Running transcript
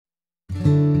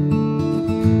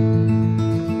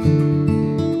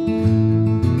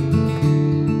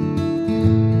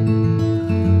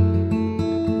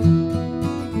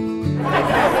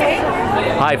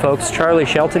Hi folks, Charlie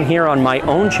Shelton here on my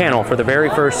own channel for the very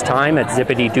first time at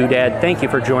Zippity Doodad. Thank you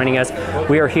for joining us.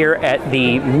 We are here at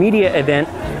the media event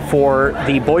for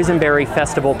the Boysenberry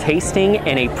Festival tasting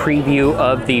and a preview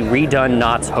of the redone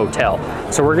Knott's Hotel.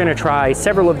 So we're going to try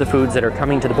several of the foods that are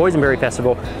coming to the Boysenberry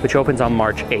Festival, which opens on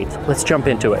March 8th. Let's jump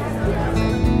into it.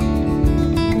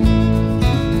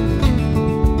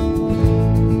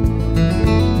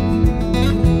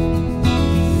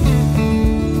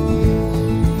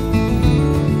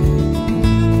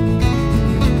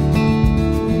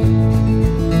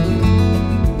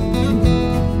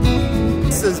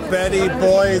 Betty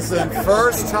Boysen.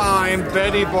 First time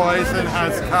Betty Boysen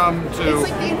has come to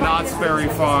Knott's Berry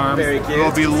Farm. It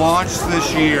will be launched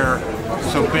this year.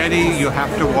 So Betty, you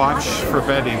have to watch for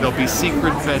Betty. There'll be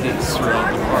secret Bettys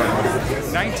throughout the park.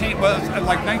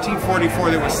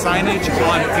 1944, there was signage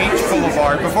on Beach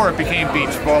Boulevard before it became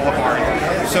Beach Boulevard.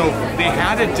 So they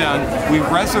had it done. We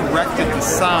resurrected the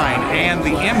sign and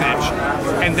the image,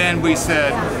 and then we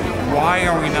said, why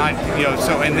are we not,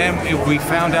 and then we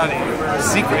found out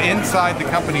secret inside the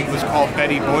company was called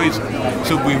Betty Boysen.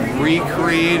 So we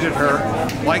recreated her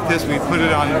like this. We put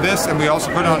it on this, and we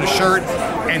also put it on a shirt.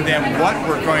 And then what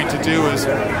we're going to do is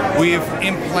we've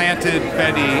implanted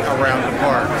Betty around the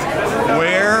park.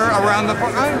 Where around the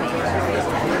park?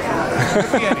 It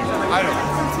could be anywhere. I don't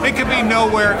know. It could be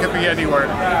nowhere. It could be anywhere.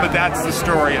 But that's the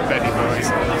story of Betty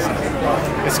Boysen.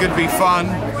 It's going to be fun.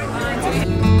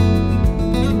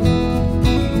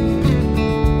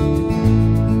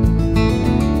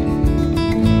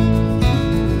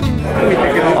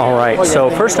 All right, so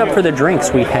first up for the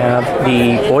drinks, we have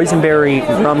the Boysenberry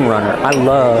Rum Runner. I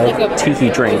love tiki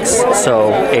drinks,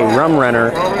 so a rum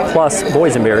runner plus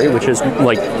boysenberry, which is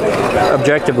like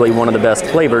objectively one of the best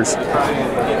flavors.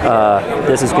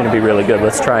 This is going to be really good.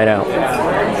 Let's try it out.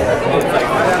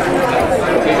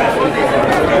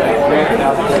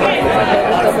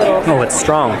 Oh, it's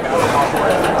strong.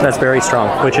 That's very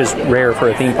strong, which is rare for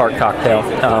a theme park cocktail.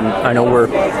 I know we're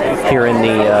here in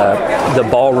the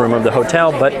ballroom of the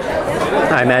hotel, but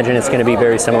I imagine it's going to be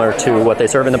very similar to what they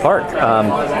serve in the park.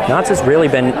 Knott's has really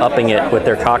been upping it with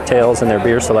their cocktails and their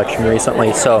beer selection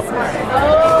recently, so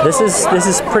this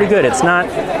is pretty good.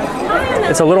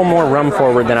 It's a little more rum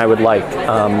forward than I would like,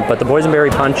 but the boysenberry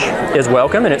punch is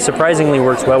welcome, and it surprisingly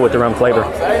works well with the rum flavor.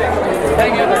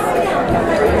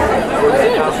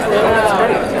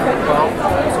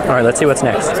 All right, let's see what's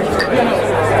next.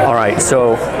 All right,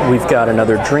 so we've got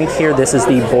another drink here. This is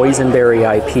the Boysenberry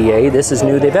IPA. This is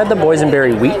new. They've had the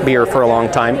Boysenberry wheat beer for a long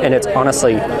time, and it's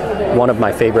honestly one of my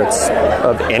favorites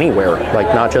of anywhere, like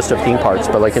not just of theme parks,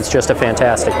 but like it's just a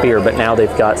fantastic beer, but now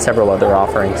they've got several other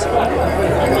offerings.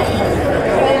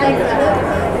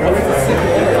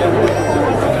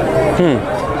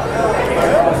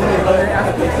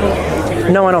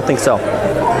 No, I don't think so.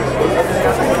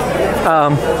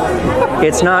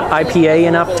 It's not IPA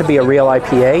enough to be a real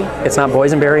IPA. It's not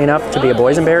boysenberry enough to be a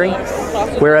boysenberry.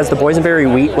 Whereas the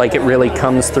boysenberry wheat, like it really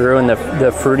comes through, and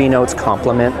the fruity notes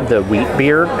complement the wheat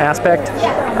beer aspect.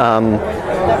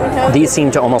 These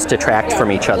seem to almost detract from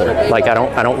each other. Like I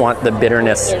don't want the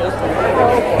bitterness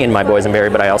in my boysenberry,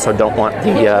 but I also don't want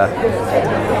the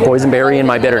boysenberry in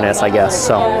my bitterness, I guess.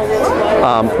 So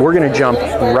we're going to jump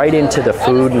right into the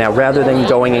food. Now, rather than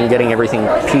going and getting everything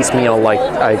piecemeal like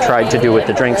I tried to do with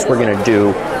the drinks, we're going to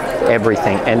do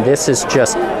everything. And this is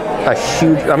just a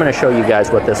huge, I'm going to show you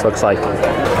guys what this looks like.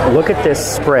 Look at this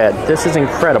spread. This is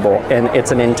incredible. And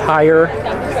it's an entire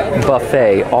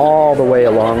buffet all the way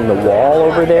along the wall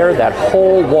over there. That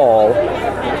whole wall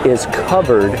is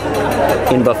covered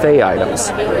in buffet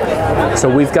items. So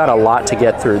we've got a lot to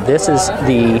get through. This is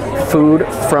the food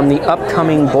from the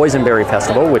upcoming Boysenberry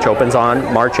Festival, which opens on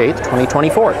March 8th,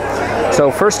 2024. So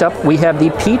first up, we have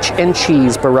the peach and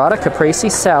cheese burrata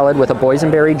caprese salad with a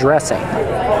boysenberry dressing.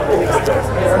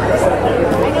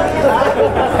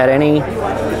 At any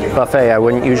buffet, I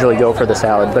wouldn't usually go for the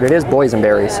salad, but it is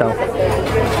boysenberry, so.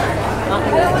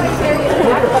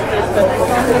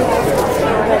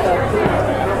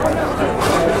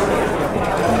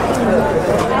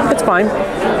 It's fine.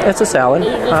 It's a salad.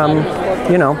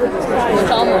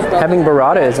 Having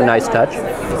burrata is a nice touch.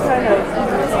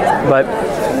 But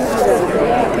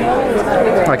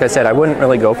like I said, I wouldn't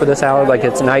really go for the salad. Like,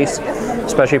 it's nice,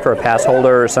 especially for a pass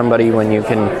holder or somebody when you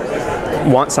can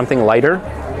want something lighter.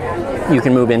 You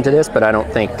can move into this, but I don't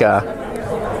think,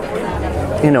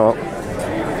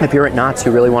 if you're at Knott's,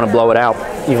 you really want to blow it out.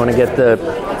 You want to get the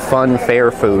fun,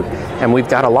 fair food. And we've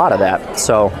got a lot of that.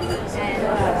 So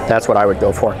that's what I would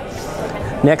go for.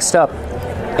 Next up,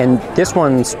 and this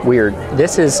one's weird.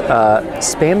 This is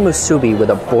spam musubi with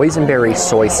a boysenberry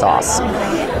soy sauce.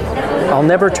 I'll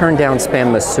never turn down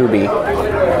Spam musubi,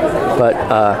 but,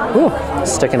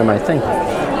 sticking to my thing.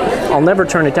 I'll never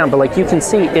turn it down, but like you can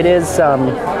see, it is,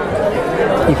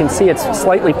 you can see it's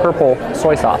slightly purple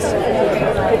soy sauce.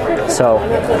 So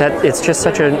that it's just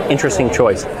such an interesting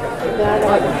choice.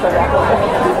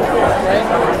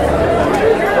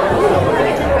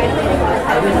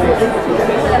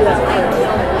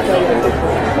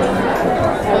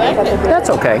 That's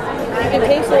okay.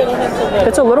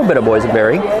 It's a little bit of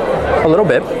boysenberry, a little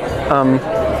bit.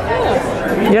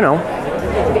 You know,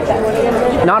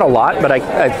 not a lot, but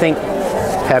I think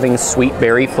having sweet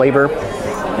berry flavor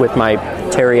with my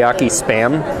teriyaki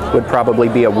Spam would probably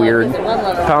be a weird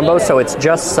combo, so it's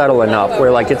just subtle enough where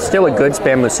like it's still a good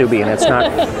Spam musubi and it's not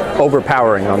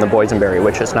overpowering on the boysenberry,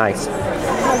 which is nice.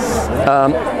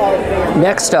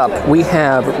 Next up, we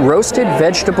have roasted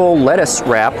vegetable lettuce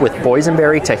wrap with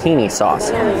boysenberry tahini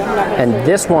sauce, and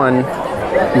this one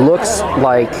looks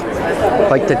like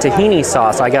the tahini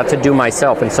sauce I got to do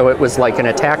myself, and so it was like an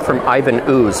attack from Ivan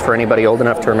Ooze for anybody old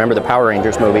enough to remember the Power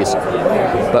Rangers movies.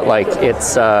 But like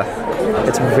it's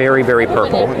very, very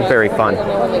purple and very fun.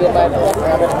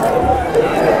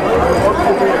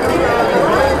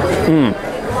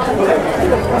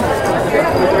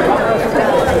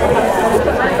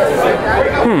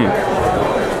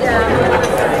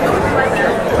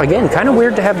 Again, kind of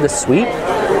weird to have the sweet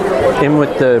in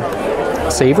with the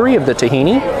savory of the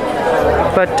tahini,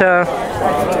 but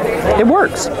it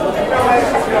works.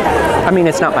 I mean,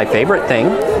 it's not my favorite thing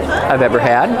I've ever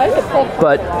had,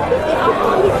 but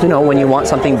you know, when you want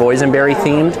something boysenberry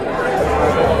themed,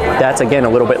 that's again a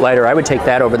little bit lighter. I would take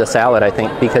that over the salad, I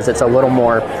think, because it's a little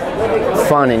more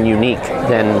fun and unique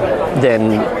than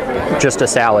just a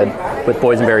salad with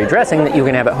boysenberry dressing that you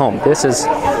can have at home. This is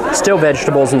still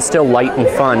vegetables and still light and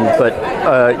fun, but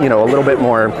you know, a little bit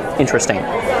more interesting.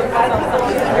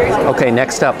 Okay,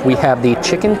 next up we have the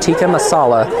chicken tikka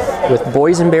masala with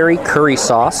boysenberry curry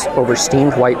sauce over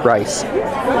steamed white rice.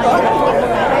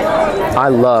 I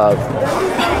love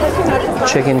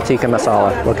chicken tikka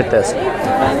masala. Look at this.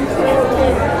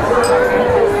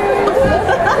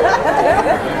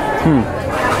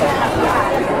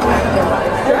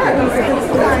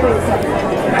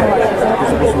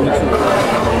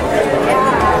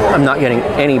 I'm not getting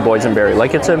any boysenberry.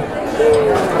 Like it's a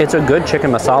good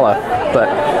chicken masala, but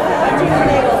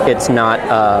it's not.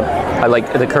 I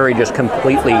like the curry just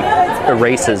completely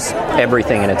erases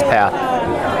everything in its path.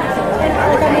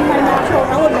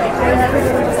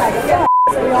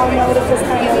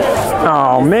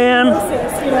 Oh man.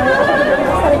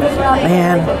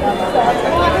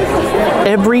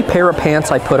 Every pair of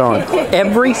pants I put on,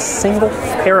 every single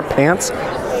pair of pants.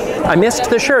 I missed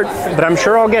the shirt, but I'm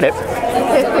sure I'll get it.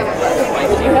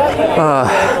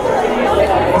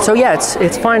 So yeah,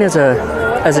 it's fine as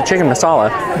a chicken masala,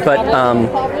 but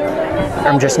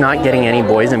I'm just not getting any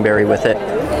boysenberry with it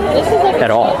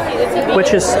at all,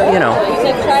 which is, you know,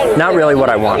 not really what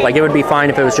I want. Like, it would be fine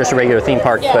if it was just a regular theme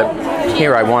park, but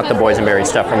here I want the boysenberry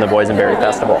stuff from the Boysenberry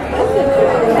Festival.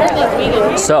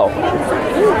 So,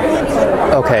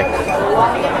 okay,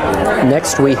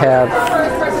 next we have,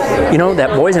 you know,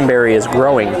 that boysenberry is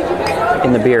growing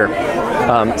in the beer.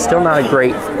 Still not a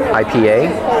great IPA,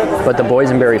 but the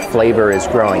boysenberry flavor is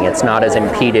growing. It's not as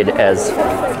impeded as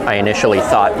I initially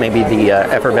thought. Maybe the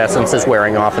effervescence is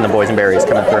wearing off and the boysenberry is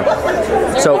coming through.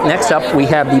 So next up, we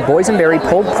have the boysenberry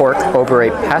pulled pork over a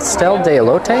pastel de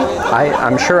elote.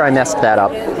 I'm sure I messed that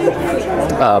up,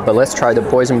 but let's try the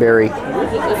boysenberry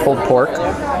pulled pork.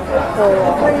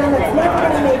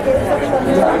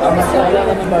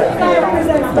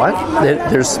 What?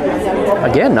 There's,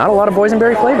 again, not a lot of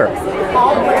boysenberry flavor.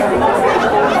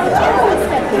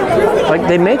 Like,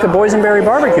 they make a boysenberry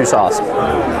barbecue sauce.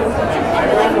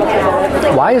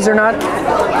 Why is there not?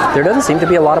 There doesn't seem to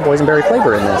be a lot of boysenberry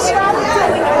flavor in this.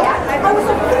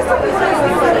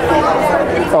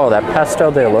 Oh, that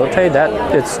pastel de elote,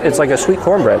 it's like a sweet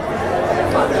cornbread.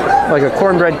 Like a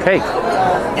cornbread cake.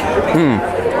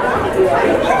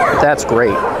 That's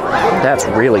great. That's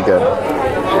really good.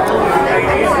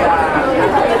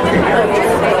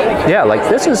 Yeah, like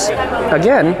this is,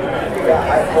 again,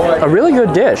 a really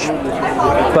good dish,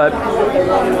 but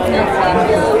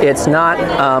it's not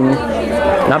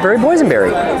very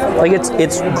boysenberry. Like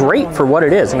it's great for what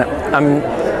it is, and I'm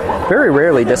very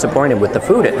rarely disappointed with the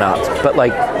food at Knott's, but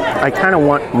like I kind of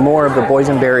want more of the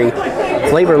boysenberry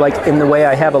flavor, like in the way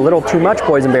I have a little too much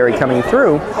boysenberry coming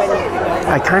through.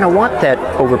 I kind of want that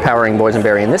overpowering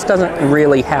boysenberry, and this doesn't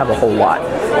really have a whole lot.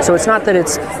 So it's not that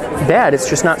it's bad, it's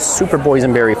just not super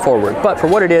boysenberry forward. But for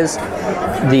what it is,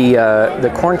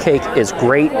 The corn cake is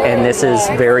great, and this is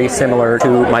very similar to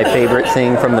my favorite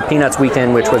thing from the Peanuts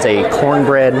weekend, which was a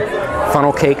cornbread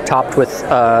funnel cake topped with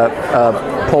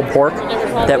pulled pork.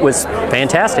 That was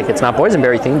fantastic. It's not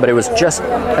boysenberry themed, but it was just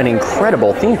an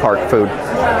incredible theme park food.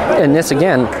 And this,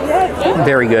 again,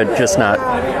 very good, just not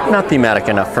thematic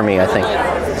enough for me, I think.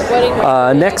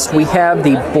 Next, we have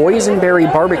the boysenberry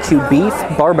barbecue beef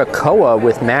barbacoa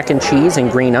with mac and cheese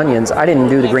and green onions. I didn't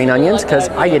do the green onions because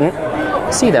I didn't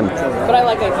see them. But I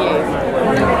like IPAs.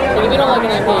 Like if you don't like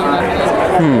an IPA, you're not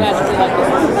going to magically like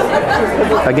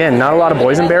this. Again, not a lot of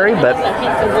boysenberry, but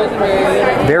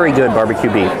very good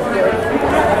barbecue beef.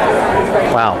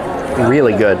 Wow,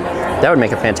 really good. That would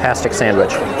make a fantastic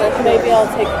sandwich. Maybe I'll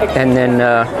take pictures. And then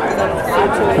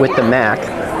with the mac,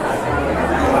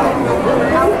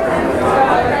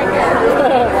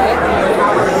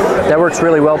 that works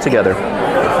really well together.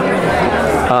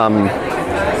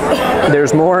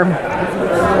 There's more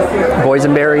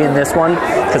boysenberry in this one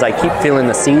because I keep feeling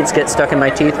the seeds get stuck in my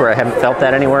teeth where I haven't felt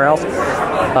that anywhere else.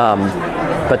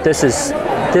 But this is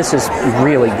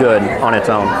really good on its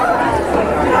own.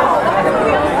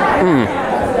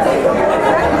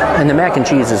 And the mac and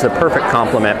cheese is the perfect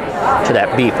complement to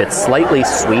that beef. It's slightly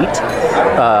sweet,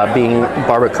 being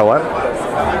barbacoa.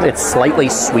 It's slightly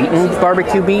sweetened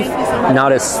barbecue beef,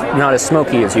 not as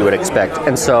smoky as you would expect.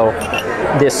 And so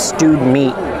this stewed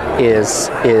meat is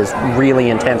really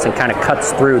intense and kind of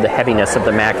cuts through the heaviness of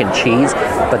the mac and cheese,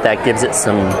 but that gives it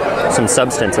some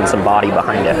substance and some body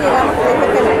behind it.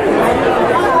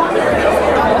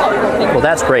 Well,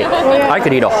 that's great. I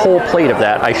could eat a whole plate of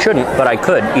that. I shouldn't, but I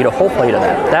could eat a whole plate of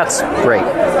that. That's great.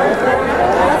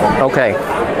 Okay.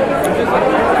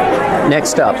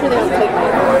 Next up.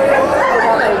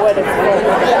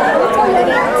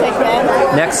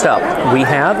 Next up, we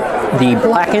have the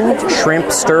blackened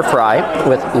shrimp stir fry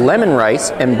with lemon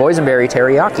rice and boysenberry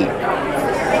teriyaki.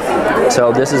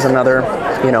 So this is another,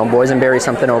 boysenberry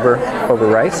something over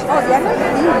rice.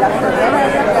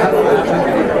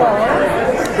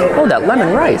 Oh, that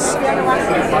lemon rice.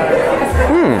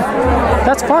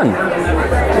 That's fun.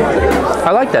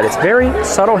 I like that. It's very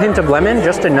subtle hint of lemon,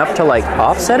 just enough to like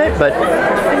offset it, but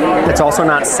it's also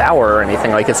not sour or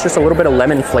anything. Like it's just a little bit of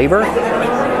lemon flavor,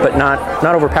 but not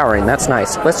overpowering. That's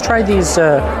nice. Let's try these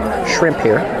shrimp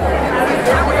here.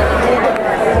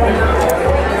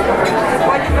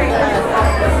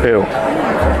 Ew.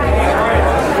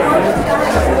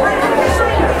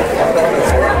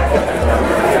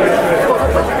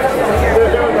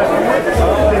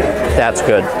 That's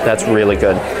good. That's really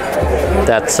good.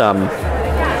 That's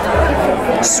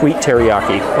sweet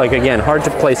teriyaki. Like again, hard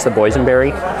to place the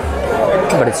boysenberry,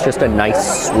 but it's just a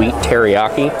nice sweet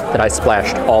teriyaki that I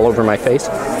splashed all over my face.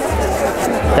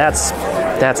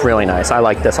 That's really nice. I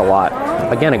like this a lot.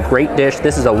 Again, a great dish.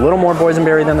 This is a little more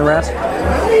boysenberry than the rest,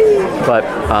 but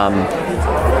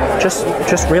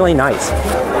just really nice.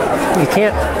 You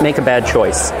can't make a bad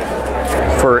choice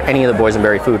for any of the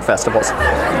boysenberry food festival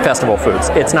foods.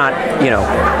 It's not,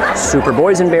 super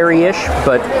boysenberry-ish,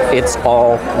 but it's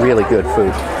all really good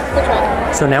food.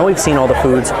 So now we've seen all the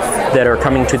foods that are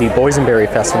coming to the Boysenberry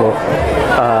Festival.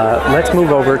 Let's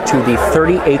move over to the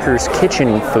 30 Acres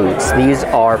Kitchen Foods. These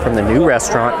are from the new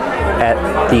restaurant at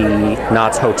the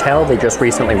Knott's Hotel. They just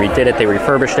recently redid it. They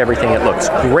refurbished everything. It looks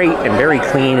great and very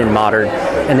clean and modern.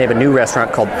 And they have a new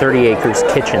restaurant called 30 Acres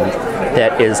Kitchen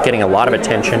that is getting a lot of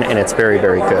attention, and it's very,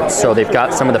 very good. So they've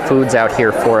got some of the foods out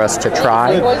here for us to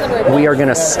try. We are going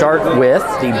to start with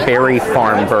the Berry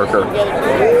Farm Burger.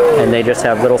 And they just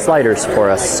have little sliders for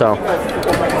us. So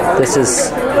this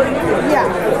is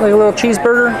like a little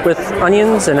cheeseburger with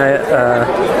onions and a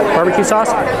barbecue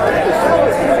sauce.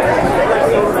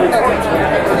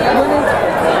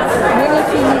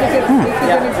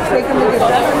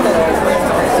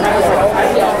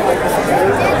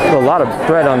 A lot of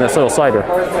bread on this little slider.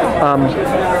 I'll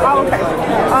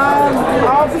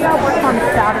be at work on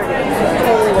Saturday.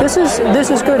 This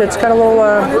is good. It's got a little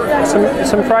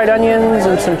some fried onions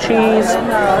and some cheese,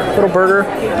 little burger.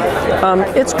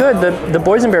 It's good. The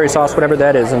boysenberry sauce, whatever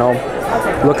that is, and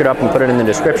I'll look it up and put it in the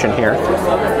description here.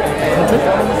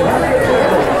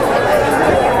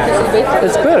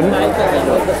 It's good.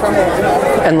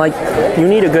 And like, you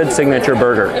need a good signature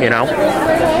burger,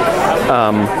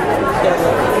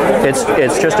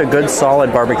 It's just a good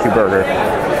solid barbecue burger.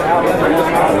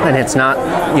 And it's not,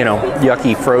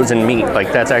 yucky frozen meat.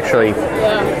 Like, that's actually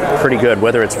pretty good.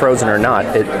 Whether it's frozen or not,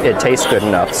 it tastes good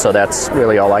enough. So that's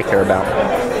really all I care about.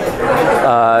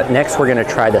 Next, we're going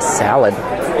to try the salad.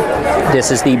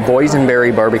 This is the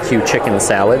boysenberry barbecue chicken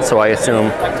salad. So I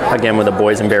assume, again, with a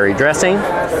boysenberry dressing,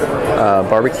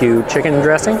 barbecue chicken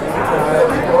dressing.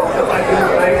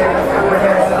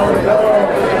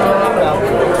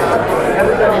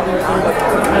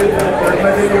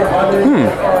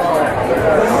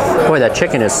 Boy, that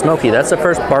chicken is smoky. That's the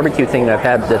first barbecue thing I've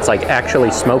had that's like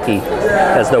actually smoky,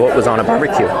 as though it was on a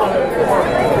barbecue.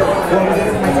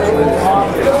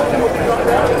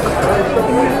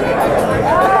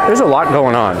 There's a lot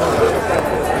going on.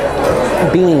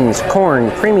 Beans,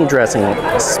 corn, creamy dressing,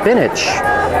 spinach,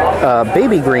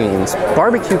 baby greens,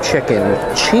 barbecue chicken,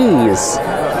 cheese.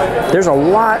 There's a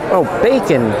lot, oh,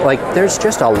 bacon. Like, there's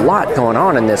just a lot going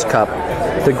on in this cup.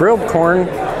 The grilled corn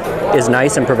is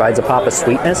nice and provides a pop of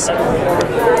sweetness.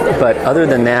 But other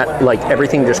than that, like,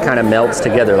 everything just kind of melds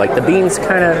together. Like, the beans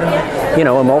kind of, you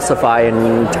know, emulsify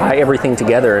and tie everything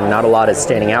together, and not a lot is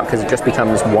standing out because it just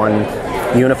becomes one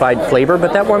unified flavor.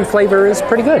 But that one flavor is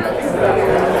pretty good.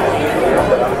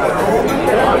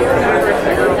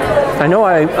 I know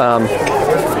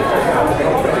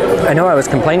I was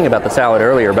complaining about the salad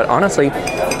earlier, but honestly,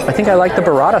 I think I like the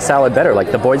burrata salad better,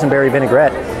 like the boysenberry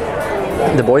vinaigrette.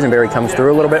 The boysenberry comes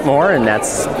through a little bit more, and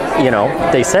that's, you know,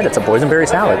 they said it's a boysenberry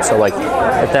salad, so like,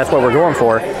 if that's what we're going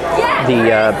for,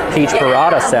 the peach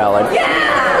burrata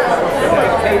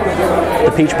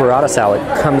salad,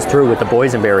 comes through with the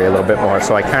boysenberry a little bit more,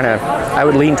 so I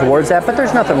would lean towards that, but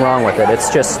there's nothing wrong with it.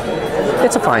 It's just,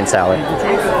 it's a fine salad.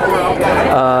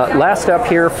 Last up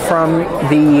here from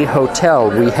the hotel,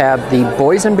 we have the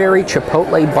Boysenberry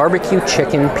Chipotle Barbecue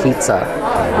Chicken Pizza.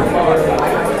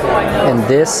 And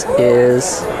this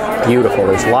is beautiful.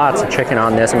 There's lots of chicken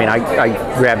on this. I mean, I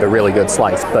grabbed a really good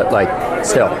slice, but like,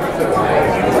 still.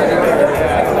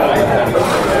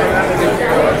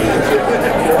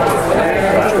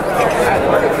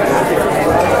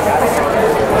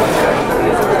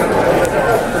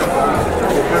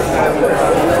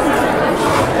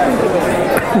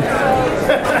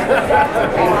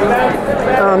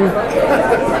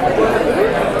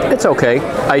 It's okay.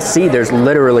 I see there's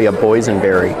literally a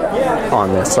boysenberry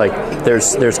on this. Like,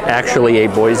 there's actually a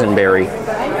boysenberry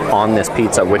on this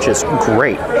pizza, which is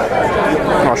great.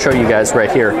 I'll show you guys right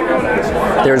here.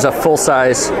 There's a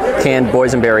full-size canned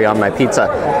boysenberry on my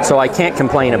pizza, so I can't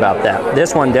complain about that.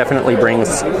 This one definitely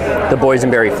brings the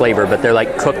boysenberry flavor, but they're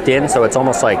like cooked in, so it's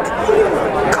almost like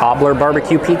cobbler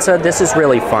barbecue pizza. This is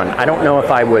really fun. I don't know if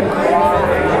I would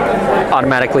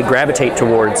automatically gravitate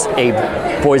towards a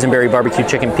boysenberry barbecue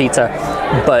chicken pizza,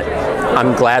 but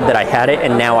I'm glad that I had it,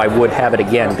 and now I would have it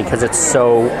again because it's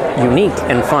so unique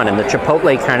and fun, and the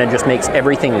chipotle kind of just makes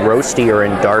everything roastier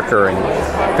and darker and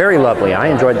very lovely. I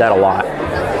enjoyed that a lot.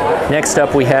 Next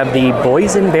up, we have the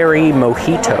Boysenberry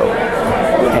Mojito,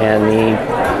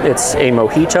 and it's a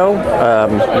mojito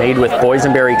made with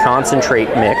boysenberry concentrate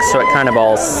mix, so it kind of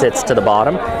all sits to the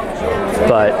bottom.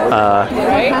 But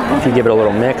if you give it a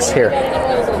little mix here.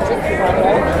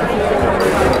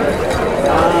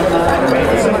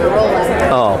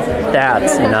 Oh,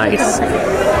 that's nice.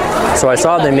 So I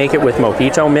saw they make it with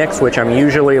mojito mix, which I'm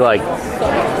usually like,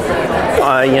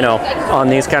 you know, on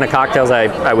these kind of cocktails,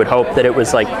 I would hope that it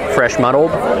was like fresh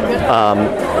muddled.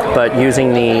 But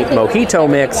using the mojito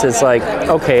mix is like,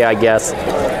 okay, I guess.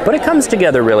 But it comes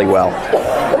together really well.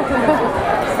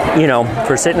 You know,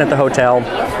 for sitting at the hotel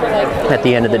at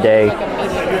the end of the day,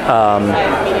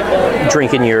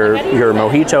 drinking your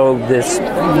mojito,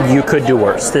 you could do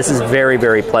worse. This is very,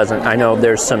 very pleasant. I know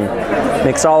there's some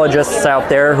mixologists out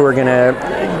there who are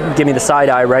gonna give me the side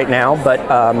eye right now, but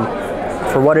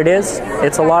for what it is,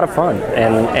 it's a lot of fun,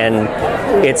 and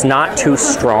it's not too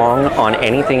strong on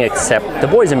anything except the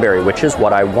boysenberry, which is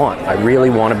what I want. I really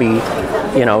want to be,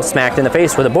 you know, smacked in the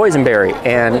face with a boysenberry,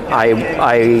 and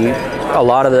a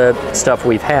lot of the stuff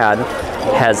we've had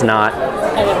has not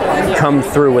come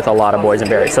through with a lot of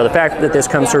boysenberry. So the fact that this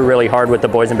comes through really hard with the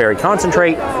boysenberry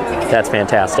concentrate, that's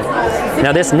fantastic.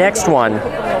 Now this next one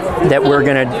that we're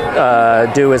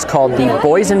gonna do is called the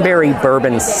Boysenberry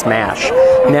Bourbon Smash.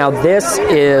 Now this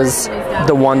is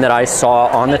the one that I saw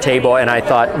on the table, and I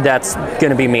thought that's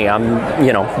gonna be me.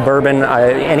 You know, bourbon,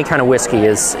 any kind of whiskey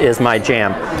is my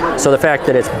jam. So the fact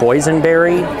that it's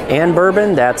boysenberry and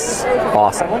bourbon, that's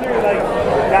awesome.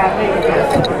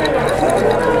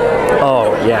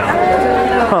 Oh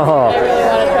yeah. Oh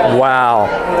wow.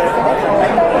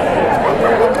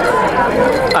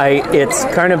 It's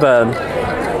kind of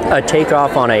a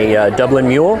takeoff on a Dublin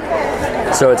Mule.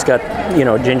 So it's got, you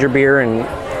know, ginger beer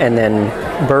and then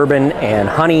bourbon and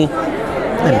honey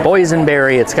and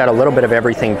boysenberry. It's got a little bit of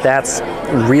everything. That's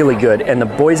really good. And the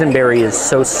boysenberry is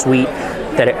so sweet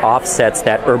that it offsets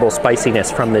that herbal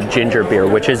spiciness from the ginger beer,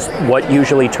 which is what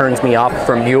usually turns me off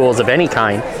from mules of any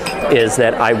kind, is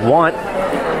that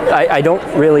I don't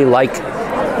really like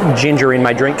ginger in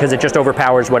my drink because it just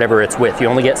overpowers whatever it's with. You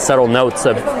only get subtle notes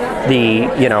of the,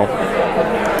 you know,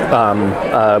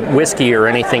 whiskey or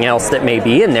anything else that may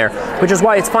be in there, which is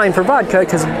why it's fine for vodka,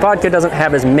 because vodka doesn't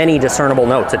have as many discernible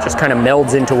notes. It just kind of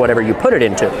melds into whatever you put it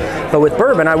into. But with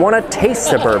bourbon, I want to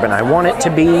taste the bourbon. I want it to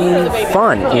be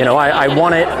fun. You know, I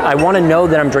want to know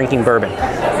that I'm drinking bourbon.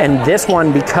 And this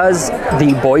one, because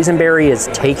the boysenberry is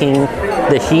taking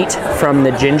the heat from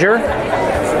the ginger,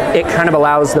 it kind of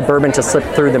allows the bourbon to slip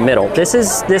through the middle. This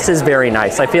is very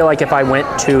nice. I feel like if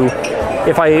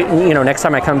next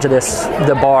time I come to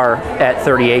the bar at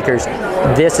 30 Acres,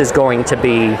 this is going to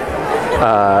be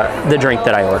the drink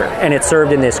that I order. And it's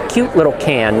served in this cute little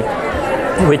can,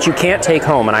 which you can't take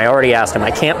home. And I already asked them,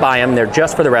 I can't buy them. They're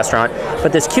just for the restaurant.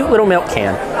 But this cute little milk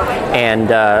can. And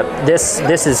this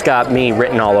has got me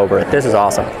written all over it. This is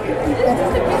awesome.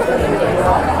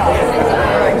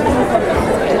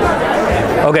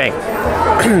 Okay,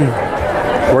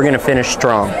 we're gonna finish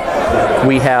strong.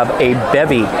 We have a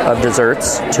bevy of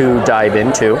desserts to dive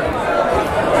into.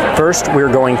 First,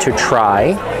 we're going to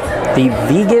try the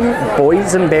vegan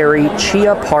boysenberry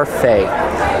chia parfait.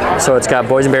 So it's got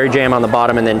boysenberry jam on the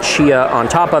bottom and then chia on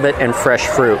top of it and fresh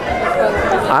fruit.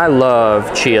 I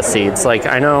love chia seeds. Like,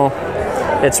 I know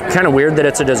it's kind of weird that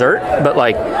it's a dessert, but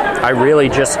like,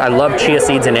 I love chia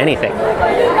seeds in anything.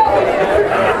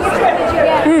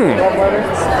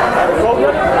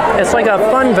 It's like a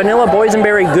fun vanilla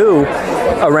boysenberry goo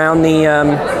around the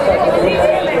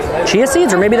chia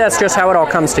seeds, or maybe that's just how it all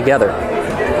comes together.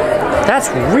 That's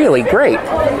really great.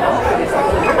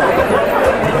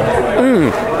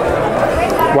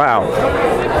 Wow.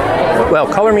 Well,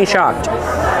 color me shocked.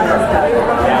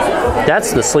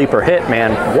 That's the sleeper hit,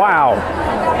 man. Wow.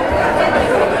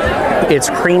 It's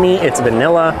creamy, it's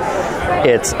vanilla.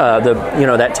 It's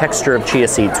that texture of chia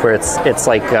seeds where it's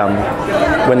like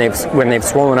when they've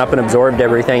swollen up and absorbed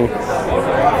everything.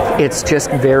 It's just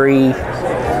very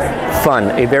fun,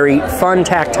 a very fun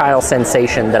tactile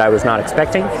sensation that I was not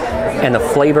expecting, and the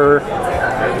flavor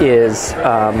is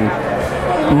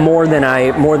more than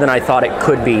I thought it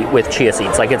could be with chia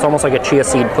seeds. Like, it's almost like a chia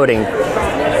seed pudding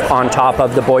on top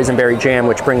of the boysenberry jam,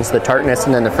 which brings the tartness,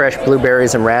 and then the fresh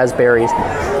blueberries and raspberries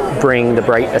bring the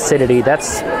bright acidity.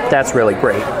 That's really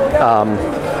great.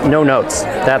 No notes.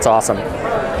 That's awesome.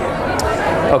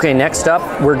 Okay, next up,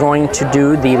 we're going to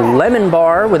do the lemon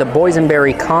bar with a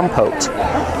boysenberry compote.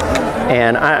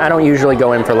 And I don't usually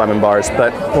go in for lemon bars,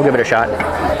 but we'll give it a shot.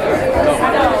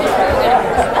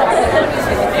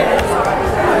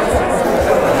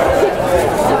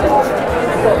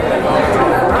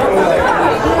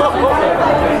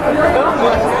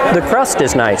 The crust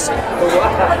is nice.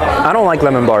 I don't like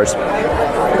lemon bars,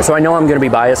 so I know I'm going to be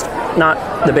biased. Not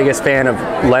the biggest fan of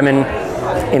lemon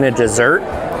in a dessert.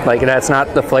 Like, that's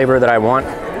not the flavor that I want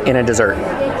in a dessert.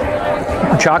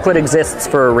 Chocolate exists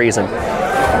for a reason,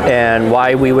 and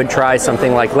why we would try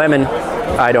something like lemon,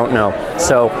 I don't know.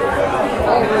 So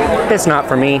it's not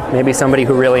for me. Maybe somebody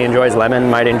who really enjoys lemon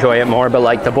might enjoy it more, but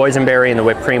like the boysenberry and the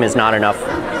whipped cream is not enough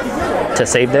to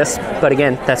save this. But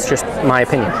again, that's just my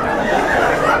opinion.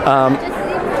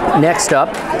 Next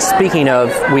up, speaking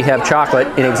of, we have chocolate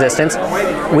in existence,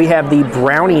 we have the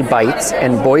brownie bites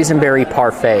and boysenberry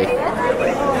parfait.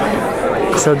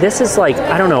 So this is like,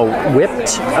 I don't know,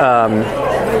 whipped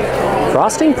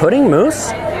frosting, pudding,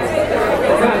 mousse?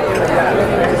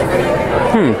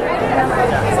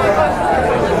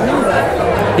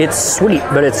 It's sweet,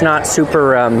 but it's not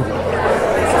super,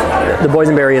 the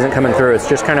boysenberry isn't coming through. It's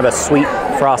just kind of a sweet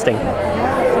frosting.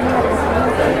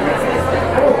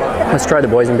 Let's try the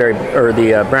boysenberry, or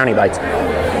the brownie bites.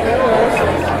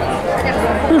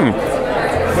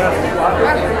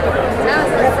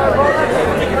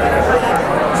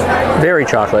 Very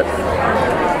chocolate.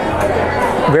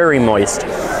 Very moist.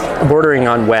 Bordering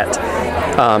on wet.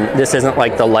 This isn't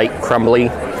like the light, crumbly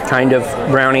kind of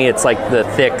brownie. It's like the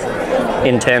thick,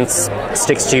 intense,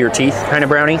 sticks to your teeth kind of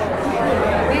brownie.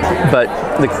 But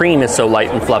the cream is so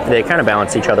light and fluffy, they kind of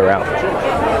balance each other out.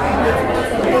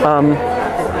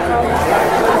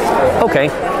 Okay.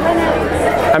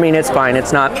 I mean, it's fine.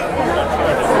 It's not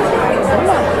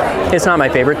my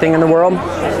favorite thing in the world.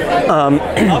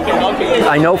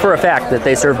 I know for a fact that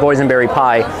they serve boysenberry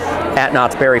pie at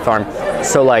Knott's Berry Farm.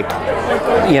 So, like,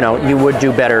 you know, you would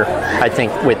do better, I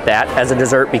think, with that as a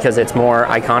dessert, because it's more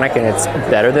iconic and it's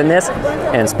better than this.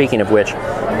 And speaking of which,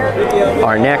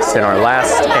 our next and our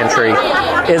last entry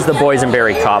is the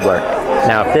boysenberry cobbler.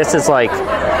 Now, if this is like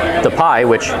the pie,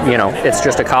 which, you know, it's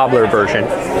just a cobbler version,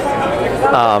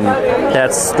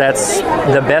 that's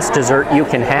the best dessert you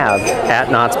can have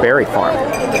at Knott's Berry Farm.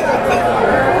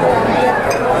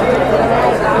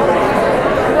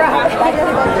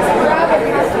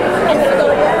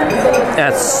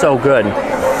 That's so good.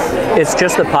 It's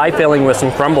just the pie filling with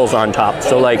some crumbles on top.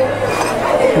 So like,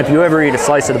 if you ever eat a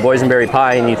slice of the boysenberry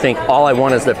pie and you think all I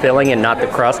want is the filling and not the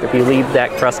crust, if you leave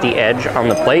that crusty edge on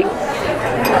the plate,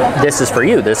 this is for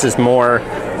you. This is more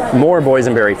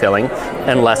boysenberry filling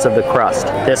and less of the crust.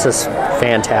 This is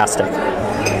fantastic.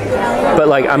 But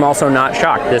like, I'm also not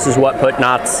shocked. This is what put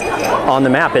Knott's on the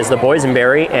map, is the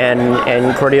boysenberry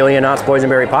and Cordelia Knott's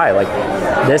boysenberry pie. Like,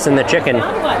 this and the chicken,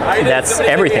 that's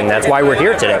everything. That's why we're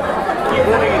here today.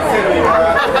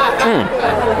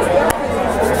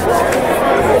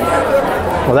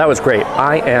 Well, that was great.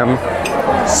 I am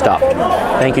stuffed.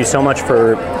 Thank you so much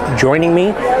for joining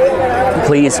me.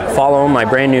 Please follow my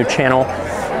brand new channel.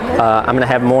 I'm going to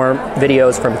have more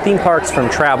videos from theme parks, from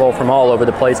travel, from all over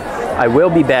the place. I will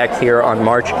be back here on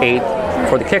March 8th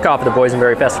for the kickoff of the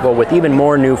Boysenberry Festival with even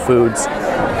more new foods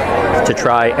to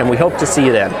try, and we hope to see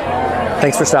you then.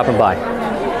 Thanks for stopping by.